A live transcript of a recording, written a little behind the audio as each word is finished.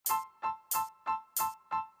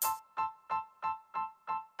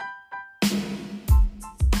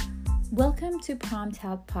Welcome to Prompt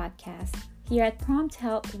Health Podcast. Here at Prompt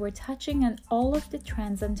Health, we're touching on all of the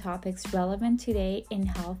trends and topics relevant today in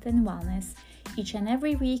health and wellness. Each and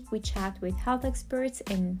every week, we chat with health experts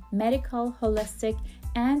in medical, holistic,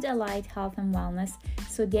 and allied health and wellness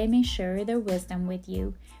so they may share their wisdom with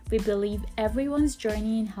you. We believe everyone's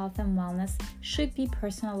journey in health and wellness should be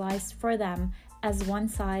personalized for them, as one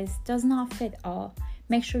size does not fit all.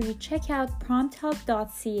 Make sure you check out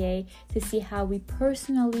prompthealth.ca to see how we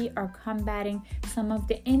personally are combating some of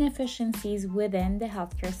the inefficiencies within the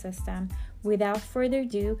healthcare system. Without further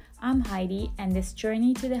ado, I'm Heidi, and this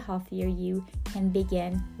journey to the healthier you can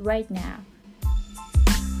begin right now.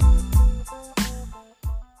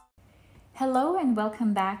 Hello and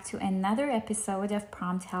welcome back to another episode of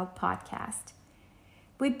Prompt Health Podcast.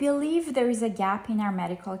 We believe there is a gap in our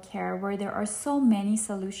medical care where there are so many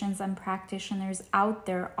solutions and practitioners out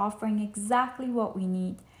there offering exactly what we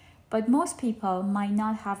need, but most people might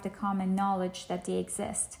not have the common knowledge that they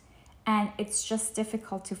exist, and it's just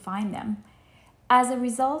difficult to find them. As a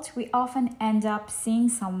result, we often end up seeing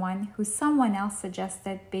someone who someone else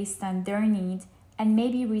suggested based on their need and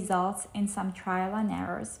maybe results in some trial and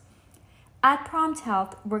errors. At Prompt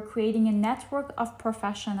Health, we're creating a network of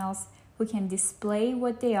professionals who can display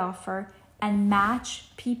what they offer and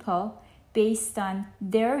match people based on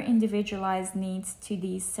their individualized needs to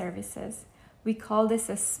these services. We call this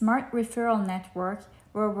a smart referral network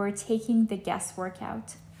where we're taking the guesswork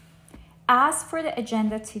out. As for the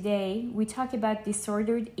agenda today, we talk about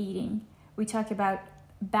disordered eating. We talk about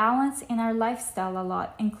balance in our lifestyle a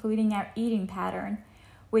lot, including our eating pattern.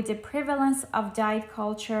 With the prevalence of diet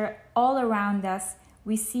culture all around us,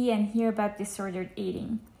 we see and hear about disordered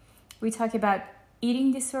eating. We talk about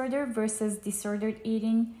eating disorder versus disordered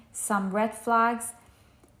eating, some red flags,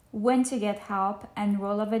 when to get help, and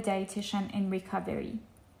role of a dietitian in recovery.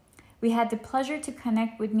 We had the pleasure to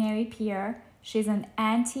connect with Marie-Pier. She's an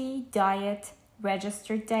anti-diet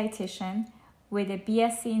registered dietitian with a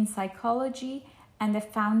BSc in psychology and the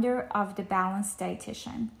founder of The Balanced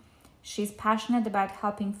Dietitian. She's passionate about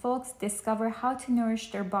helping folks discover how to nourish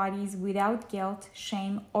their bodies without guilt,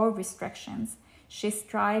 shame, or restrictions. She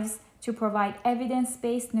strives to provide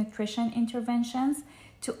evidence-based nutrition interventions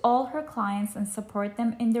to all her clients and support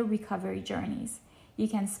them in their recovery journeys. You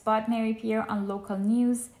can spot Marie-Pier on local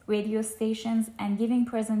news, radio stations, and giving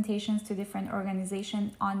presentations to different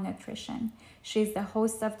organizations on nutrition. She's the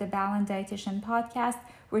host of the Balanced Dietitian podcast,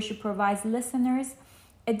 where she provides listeners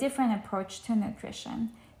a different approach to nutrition.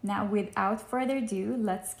 Now, without further ado,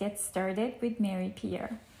 let's get started with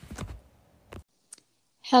Marie-Pier.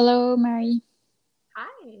 Hello, Marie.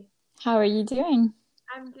 Hi. How are you doing?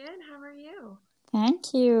 I'm good. How are you?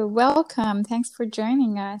 Thank you. Welcome. Thanks for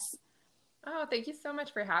joining us. Oh, thank you so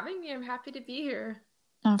much for having me. I'm happy to be here.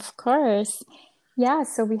 Of course. Yeah,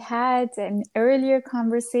 so we had an earlier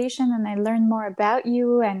conversation and I learned more about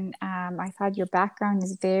you, and I thought your background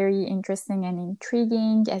is very interesting and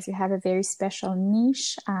intriguing as you have a very special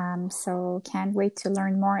niche. So can't wait to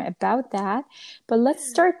learn more about that. But let's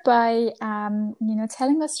start by,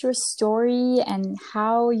 telling us your story and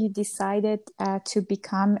how you decided to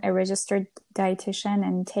become a registered dietitian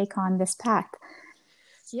and take on this path.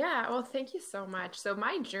 Yeah, well, thank you so much. So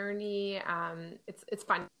my journey, it's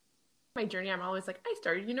fun. My journey, I'm always like, I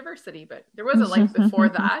started university, but there was a life before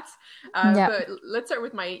that. But let's start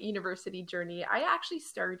with my university journey. I actually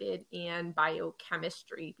started in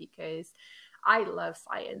biochemistry because I love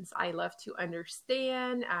science. I love to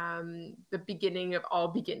understand the beginning of all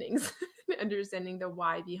beginnings, understanding the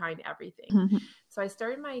why behind everything. So I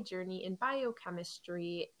started my journey in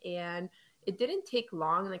biochemistry, and it didn't take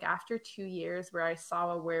long, like after 2 years, where I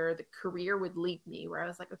saw where the career would lead me, where I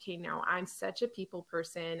was like, okay, no, I'm such a people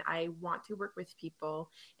person. I want to work with people.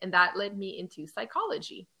 And that led me into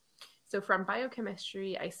psychology. So from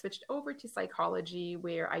biochemistry, I switched over to psychology,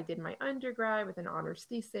 where I did my undergrad with an honors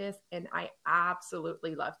thesis, and I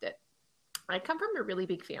absolutely loved it. I come from a really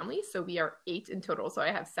big family. So we are 8 in total. So I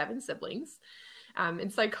have 7 siblings.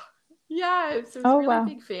 Yeah, so it's a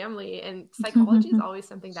really big family, and psychology is always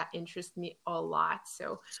something that interests me a lot.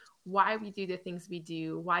 So why we do the things we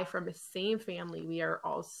do, why from the same family we are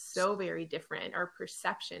all so very different, our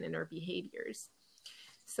perception and our behaviors.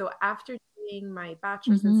 So after doing my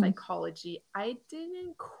bachelor's in psychology, I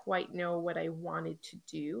didn't quite know what I wanted to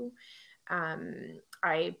do.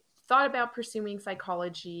 I thought about pursuing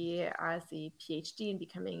psychology as a PhD and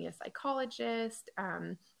becoming a psychologist.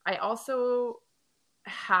 I also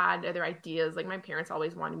had other ideas. Like my parents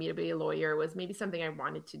always wanted me to be a lawyer, was maybe something I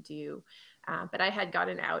wanted to do. But I had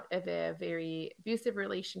gotten out of a very abusive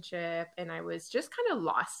relationship and I was just kind of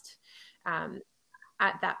lost.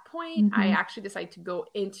 At that point, I actually decided to go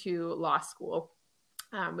into law school,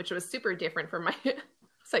 which was super different from my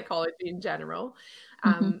psychology in general.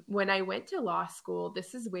 When I went to law school,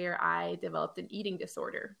 this is where I developed an eating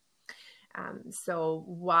disorder. So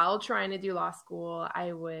while trying to do law school,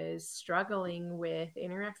 I was struggling with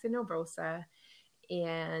anorexia nervosa.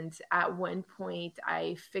 And at one point,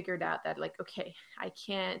 I figured out that, like, okay, I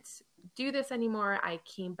can't do this anymore. I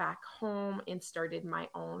came back home and started my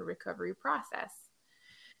own recovery process.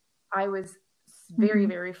 I was very,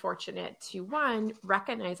 very fortunate to, one,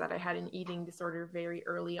 recognize that I had an eating disorder very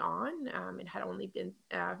early on. It had only been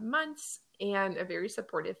months, and a very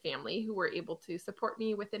supportive family who were able to support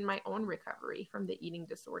me within my own recovery from the eating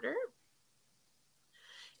disorder.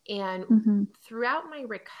 And throughout my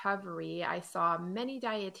recovery, I saw many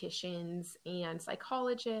dietitians and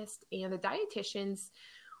psychologists, and the dietitians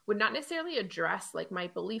would not necessarily address like my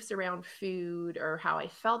beliefs around food or how I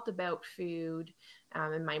felt about food,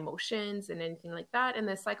 and my emotions and anything like that. And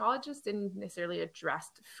the psychologist didn't necessarily address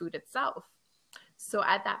food itself. So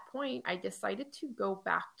at that point, I decided to go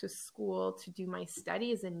back to school to do my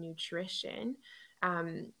studies in nutrition,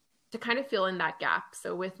 to kind of fill in that gap.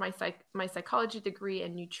 So with my psychology degree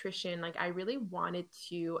and nutrition, like I really wanted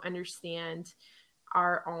to understand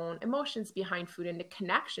our own emotions behind food and the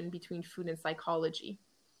connection between food and psychology.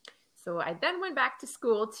 So I then went back to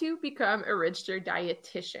school to become a registered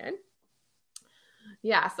dietitian.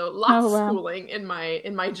 Yeah, so lots of schooling in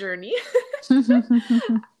my journey.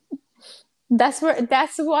 That's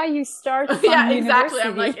why you start from yeah, university. Exactly.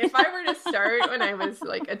 I'm like, if I were to start when I was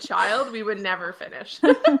like a child, we would never finish.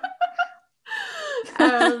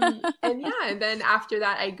 And then after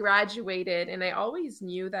that, I graduated, and I always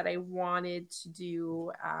knew that I wanted to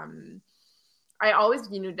do. I always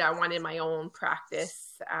knew that I wanted my own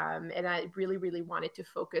practice, and I really, really wanted to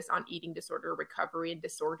focus on eating disorder recovery and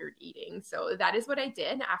disordered eating. So that is what I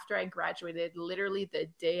did after I graduated. Literally the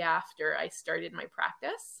day after I started my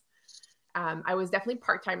practice. I was definitely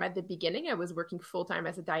part-time at the beginning. I was working full-time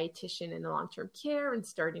as a dietitian in the long-term care and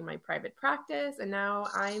starting my private practice. And now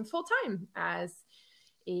I'm full-time as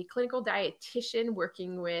a clinical dietitian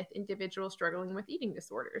working with individuals struggling with eating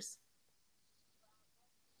disorders.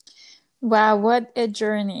 Wow, what a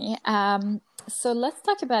journey. So let's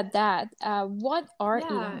talk about that. What are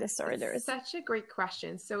eating disorders? Such a great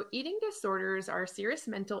question. So eating disorders are serious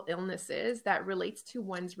mental illnesses that relates to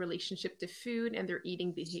one's relationship to food and their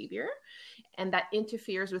eating behavior, and that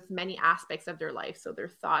interferes with many aspects of their life. So their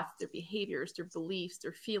thoughts, their behaviors, their beliefs,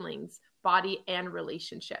 their feelings, body, and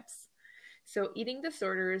relationships. So eating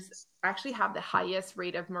disorders actually have the highest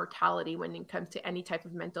rate of mortality when it comes to any type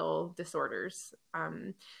of mental disorders.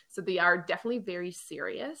 So they are definitely very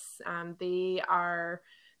serious. They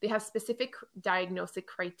have specific diagnostic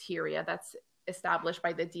criteria that's established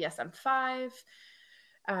by the DSM-5.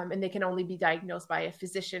 And they can only be diagnosed by a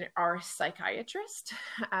physician or a psychiatrist.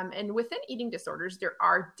 And within eating disorders, there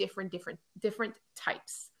are different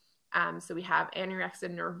types. So we have anorexia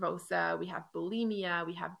nervosa, we have bulimia,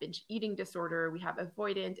 we have binge eating disorder, we have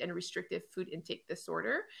avoidant and restrictive food intake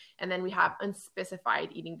disorder, and then we have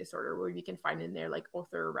unspecified eating disorder, where you can find in there like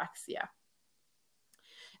orthorexia.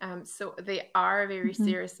 So they are a very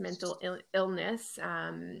serious mental illness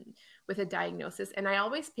with a diagnosis. And I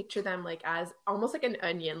always picture them like as almost like an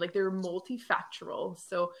onion, like they're multifactorial.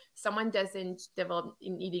 So someone doesn't develop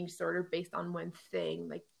an eating disorder based on one thing,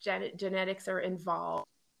 like genetics are involved.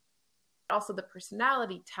 Also the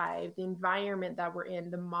personality type, the environment that we're in,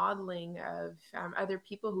 the modeling of other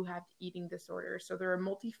people who have eating disorders. So they're a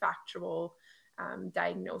multifactorial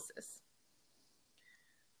diagnosis.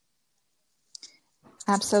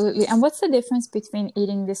 Absolutely. And what's the difference between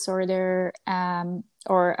eating disorder,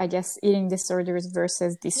 or I guess eating disorders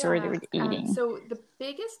versus disordered eating? So the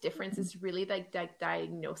biggest difference is really like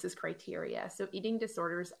diagnosis criteria. So eating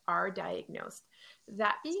disorders are diagnosed.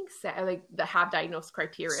 That being said, like the have diagnosed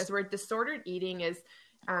criteria is where disordered eating is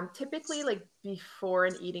typically like before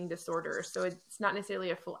an eating disorder. So it's not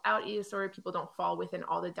necessarily a full out eating disorder. People don't fall within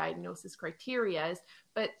all the diagnosis criteria,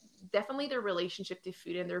 but definitely their relationship to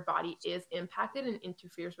food and their body is impacted and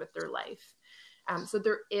interferes with their life. So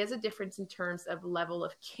there is a difference in terms of level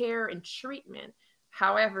of care and treatment.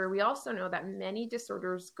 However, we also know that many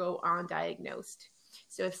disorders go undiagnosed.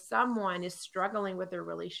 So if someone is struggling with their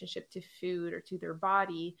relationship to food or to their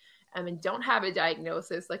body, and don't have a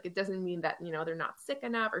diagnosis, like it doesn't mean that, they're not sick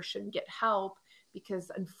enough or shouldn't get help, because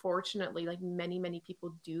unfortunately, like many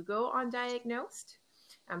people do go undiagnosed.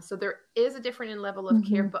 So there is a different in level of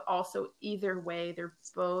care, but also either way, they're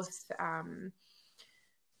both,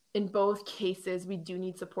 in both cases, we do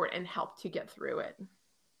need support and help to get through it.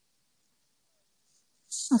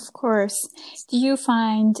 Of course. Do you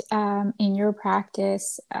find in your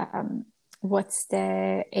practice, what's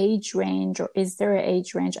the age range, or is there an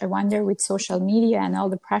age range? I wonder with social media and all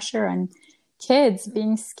the pressure on kids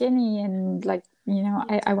being skinny and like,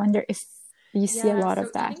 I wonder if you see a Yeah, lot so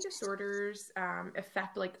of that. eating disorders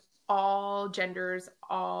affect like all genders,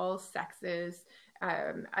 all sexes,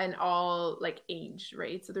 and all like age,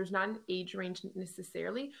 right? So there's not an age range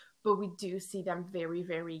necessarily, but we do see them very,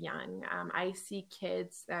 very young. I see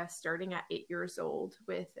kids starting at 8 years old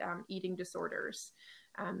with eating disorders.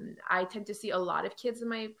 I tend to see a lot of kids in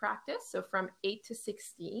my practice, so from 8 to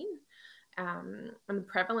 16. And the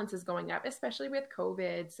prevalence is going up, especially with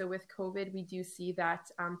COVID. So with COVID, we do see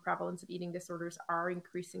that prevalence of eating disorders are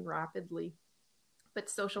increasing rapidly. But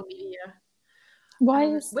social media, Why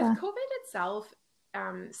is with that? COVID itself,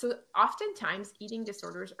 so oftentimes eating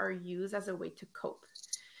disorders are used as a way to cope.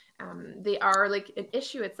 They are like an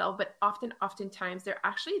issue itself, but oftentimes they're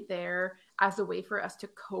actually there as a way for us to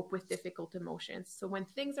cope with difficult emotions. So when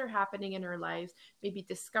things are happening in our lives, maybe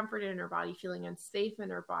discomfort in our body, feeling unsafe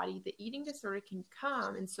in our body, the eating disorder can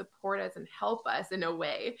come and support us and help us in a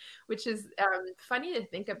way, which is funny to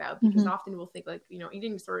think about, because Mm-hmm. often we'll think like,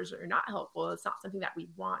 eating disorders are not helpful. It's not something that we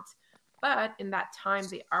want. But in that time,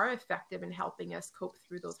 they are effective in helping us cope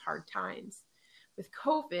through those hard times. With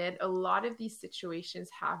COVID, a lot of these situations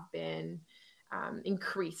have been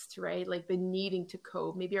increased, right? Like the needing to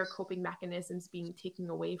cope, maybe our coping mechanisms being taken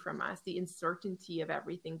away from us, the uncertainty of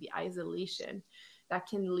everything, the isolation that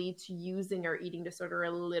can lead to using our eating disorder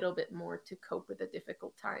a little bit more to cope with the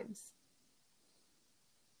difficult times.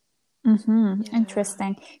 Mm-hmm. Yeah.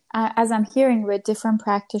 Interesting. As I'm hearing with different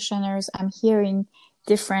practitioners, I'm hearing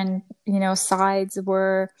different, sides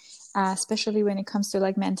where, especially when it comes to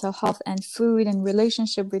like mental health and food and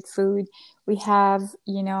relationship with food, we have,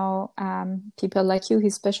 people like you who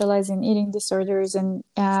specialize in eating disorders and,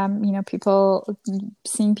 people,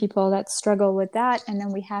 seeing people that struggle with that. And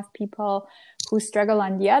then we have people who struggle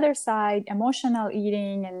on the other side, emotional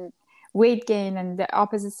eating and weight gain and the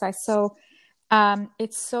opposite side. So,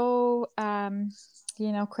 it's so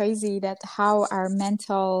crazy that how our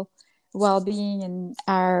mental well-being and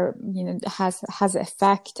our has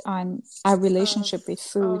effect on our Oh, relationship with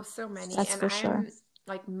food. so many. That's And for sure. I'm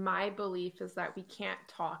like, my belief is that we can't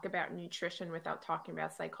talk about nutrition without talking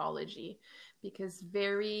about psychology, because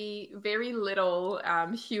very, very little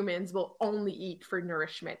humans will only eat for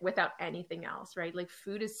nourishment without anything else, right? Like,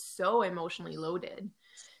 food is so emotionally loaded.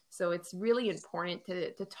 So it's really important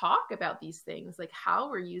to talk about these things, like how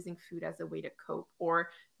we're using food as a way to cope, or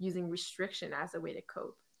using restriction as a way to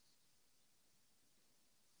cope.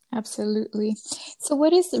 Absolutely. So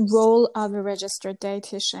what is the role of a registered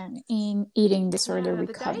dietitian in eating disorder Yeah, the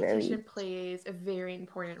recovery? dietitian plays a very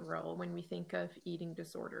important role when we think of eating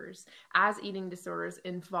disorders. As eating disorders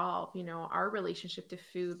involve, our relationship to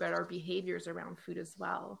food, but our behaviors around food as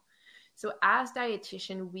well. So, as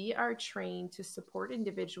dietitian, we are trained to support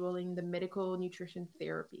individual in the medical nutrition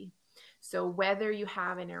therapy. So, whether you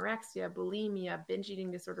have anorexia, bulimia, binge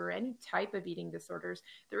eating disorder, or any type of eating disorders,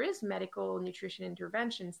 there is medical nutrition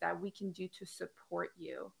interventions that we can do to support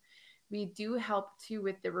you. We do help too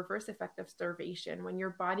with the reverse effect of starvation. When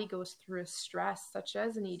your body goes through a stress, such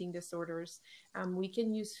as an eating disorders, we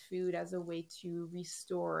can use food as a way to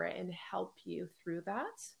restore and help you through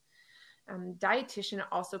that. Dietitian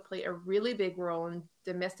also play a really big role in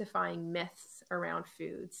demystifying myths around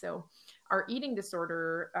food. So our eating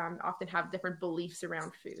disorder often have different beliefs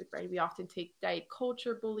around food, right? We often take diet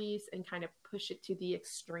culture beliefs and kind of push it to the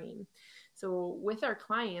extreme. So with our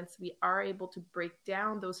clients, we are able to break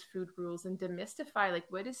down those food rules and demystify like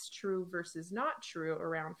what is true versus not true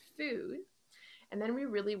around food. And then we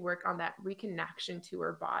really work on that reconnection to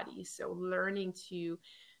our body. So learning to,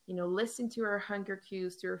 listen to our hunger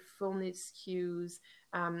cues, to our fullness cues.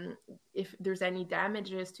 If there's any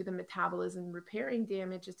damages to the metabolism, repairing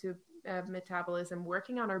damages to metabolism,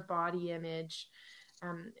 working on our body image.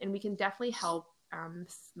 And we can definitely help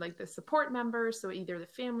like the support members, so either the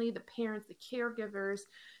family, the parents, the caregivers,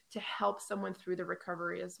 to help someone through the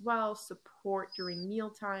recovery as well, support during meal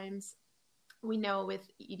times. We know with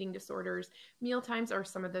eating disorders, meal times are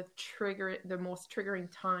some of the most triggering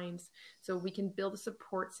times. So we can build a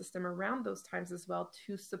support system around those times as well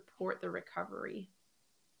to support the recovery.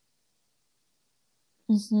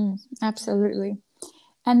 Mm-hmm. Yeah. Absolutely.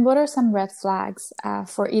 And what are some red flags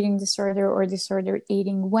for eating disorder or disordered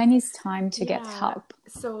eating? When is time to get Yeah. help?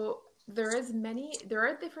 So there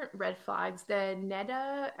are different red flags. The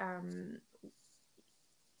NEDA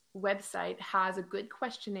website has a good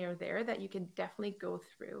questionnaire there that you can definitely go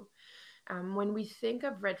through. When we think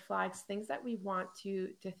of red flags, things that we want to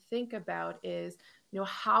think about is,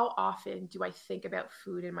 how often do I think about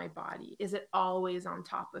food in my body? Is it always on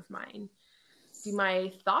top of mind? Do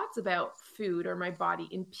my thoughts about food or my body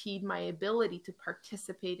impede my ability to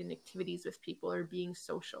participate in activities with people or being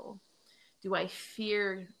social? Do I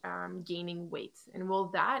fear gaining weight, and will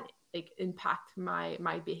that impact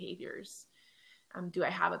my behaviors? Do I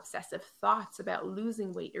have obsessive thoughts about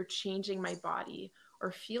losing weight or changing my body,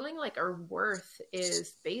 or feeling like our worth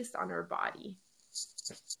is based on our body?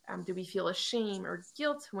 Do we feel ashamed or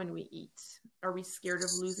guilt when we eat? Are we scared of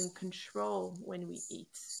losing control when we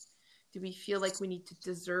eat? Do we feel like we need to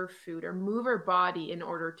deserve food or move our body in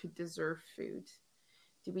order to deserve food?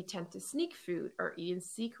 Do we tend to sneak food or eat in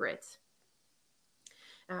secret?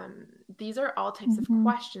 These are all types of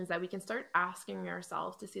questions that we can start asking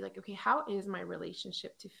ourselves to see, like, okay, how is my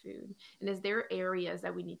relationship to food? And is there areas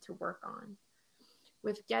that we need to work on?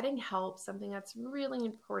 With getting help, something that's really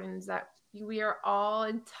important is that we are all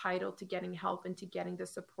entitled to getting help and to getting the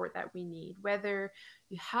support that we need, whether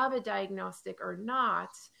you have a diagnostic or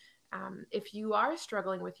not. If you are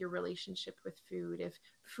struggling with your relationship with food, if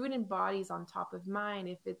food and body is on top of mind,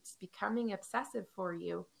 if it's becoming obsessive for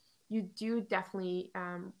you, you do definitely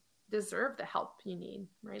deserve the help you need,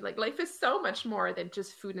 right? Like, life is so much more than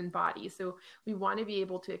just food and body. So we want to be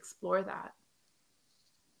able to explore that.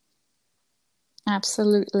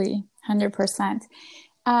 Absolutely, 100%.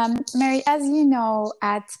 Mary, as you know,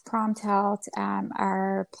 at Prompt Health,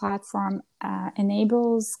 our platform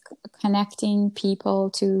enables connecting people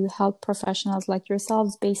to health professionals like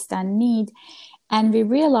yourselves based on need. And we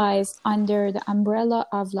realize under the umbrella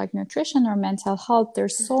of like nutrition or mental health,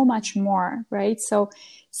 there's so much more, right? So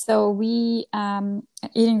we,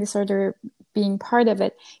 eating disorder being part of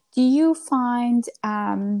it, do you find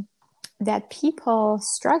that people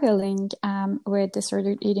struggling with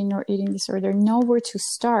disordered eating or eating disorder know where to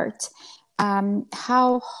start?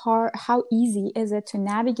 How easy is it to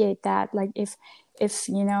navigate that? Like if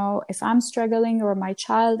I'm struggling or my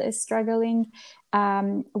child is struggling,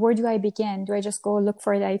 where do I begin? Do I just go look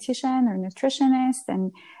for a dietitian or nutritionist,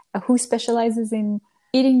 and who specializes in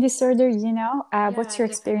eating disorder? What's your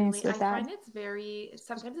experience with that? I find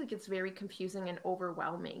sometimes it gets very confusing and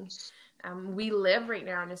overwhelming. We live right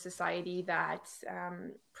now in a society that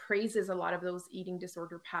praises a lot of those eating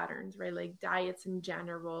disorder patterns, right? Like diets in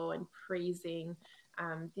general, and praising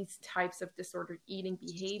these types of disordered eating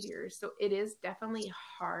behaviors. So it is definitely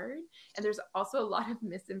hard. And there's also a lot of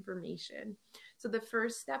misinformation. So the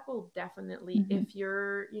first step will definitely, if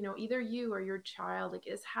you're, either you or your child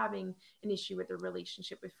is having an issue with the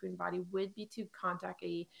relationship with food and body, would be to contact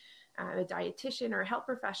a dietitian or a health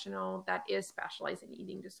professional that is specialized in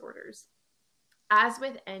eating disorders. As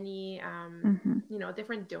with any,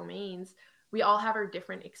 different domains, we all have our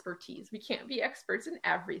different expertise. We can't be experts in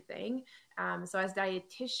everything. So as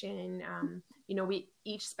dietitian, we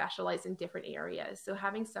each specialize in different areas. So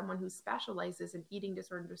having someone who specializes in eating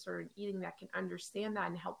disorder and eating that can understand that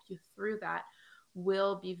and help you through that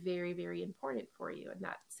will be very, very important for you in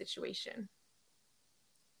that situation.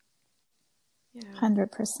 Yeah.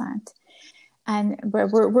 100%. And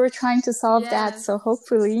we're trying to solve that. So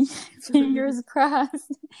hopefully, fingers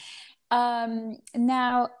crossed.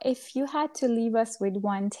 Now, if you had to leave us with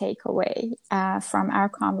one takeaway from our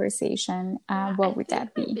conversation, what would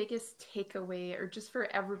that be? The biggest takeaway, or just for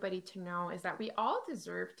everybody to know, is that we all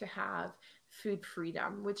deserve to have food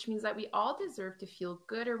freedom, which means that we all deserve to feel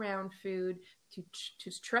good around food, to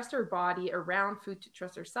trust our body around food, to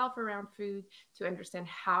trust ourselves around food, to understand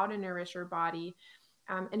how to nourish our body.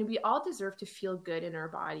 And we all deserve to feel good in our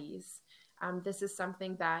bodies. This is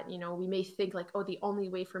something that, we may think like, oh, the only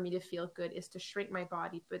way for me to feel good is to shrink my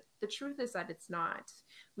body. But the truth is that it's not.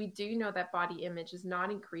 We do know that body image is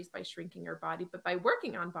not increased by shrinking our body, but by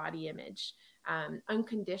working on body image,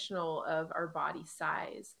 unconditional of our body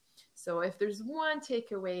size. So if there's one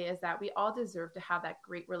takeaway, is that we all deserve to have that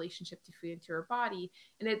great relationship to food and to our body.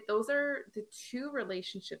 And those are the two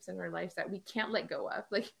relationships in our lives that we can't let go of.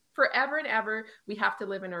 Like forever and ever, we have to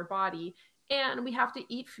live in our body, and we have to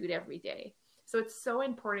eat food every day. So it's so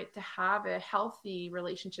important to have a healthy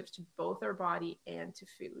relationship to both our body and to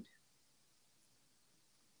food.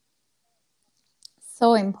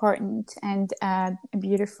 So important, and a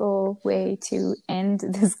beautiful way to end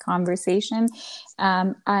this conversation.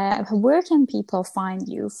 Where can people find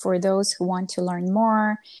you for those who want to learn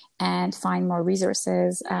more and find more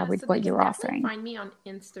resources with what you're offering? Find me on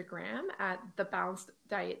Instagram at The Balanced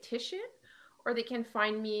Dietitian, or they can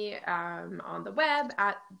find me on the web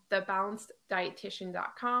at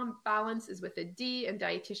thebalanceddietitian.com. Balance is with a D and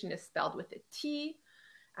dietitian is spelled with a T.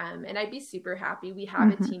 And I'd be super happy. We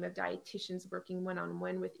have a team of dietitians working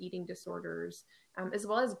one-on-one with eating disorders, as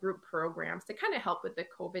well as group programs to kind of help with the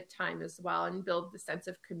COVID time as well and build the sense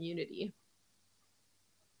of community.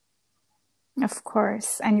 Of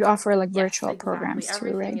course. And you offer like virtual exactly. programs too,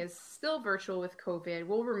 right? Everything is still virtual with COVID.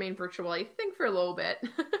 We'll remain virtual, I think, for a little bit.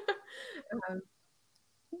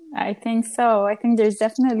 I think so. I think there's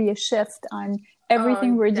definitely a shift on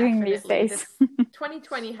everything we're doing these days.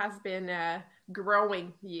 2020 has been a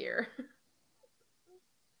growing year.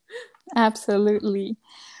 Absolutely.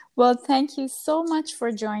 Well, thank you so much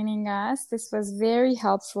for joining us. This was very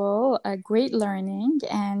helpful, a great learning,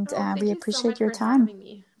 and we appreciate your time. Having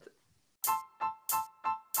me.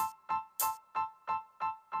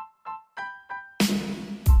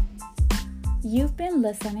 You've been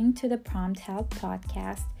listening to the Prompt Health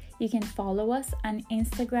Podcast. You can follow us on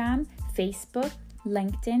Instagram, Facebook,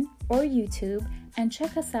 LinkedIn, or YouTube, and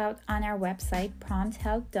check us out on our website,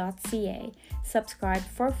 prompthealth.ca. Subscribe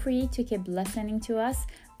for free to keep listening to us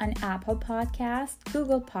on Apple Podcasts,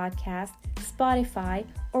 Google Podcasts, Spotify,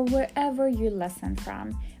 or wherever you listen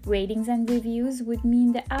from. Ratings and reviews would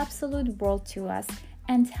mean the absolute world to us.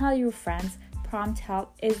 And tell your friends, Prompt Health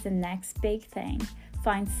is the next big thing.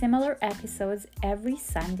 Find similar episodes every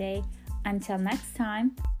Sunday. Until next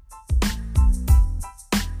time.